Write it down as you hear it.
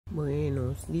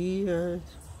Buenos días,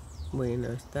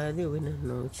 buenas tardes, buenas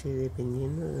noches,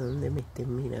 dependiendo de dónde me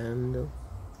estén mirando.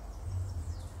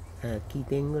 Aquí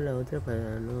tengo la otra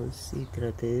Phalanopsis.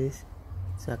 Traté de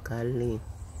sacarle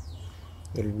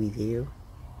el video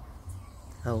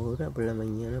ahora por la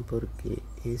mañana porque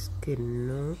es que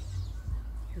no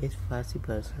es fácil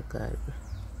para sacarlo.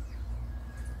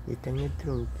 Está en el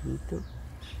tronquito.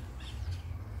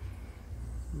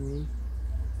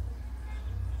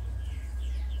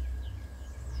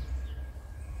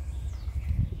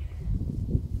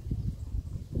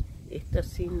 Esta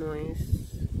sí no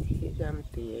es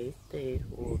gigante, este es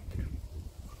otro,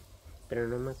 pero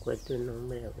no me acuerdo el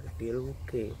nombre ahora. Yo lo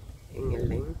busqué en el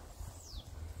lens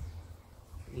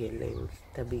y el lens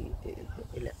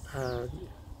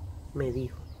me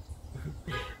dijo.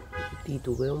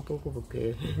 Titubeo un poco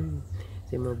porque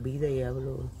se me olvida y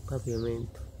hablo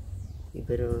papiamento,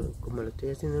 pero como lo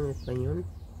estoy haciendo en español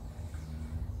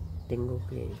tengo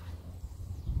que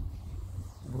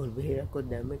volver a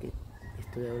acordarme que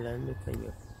estoy hablando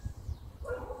español.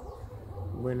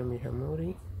 Bueno, mis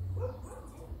amores,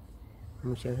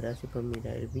 muchas gracias por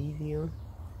mirar el vídeo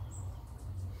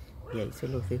y ahí se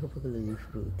los dejo para que lo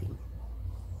disfruten.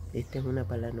 Esta es una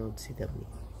Phalanopsis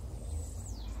también.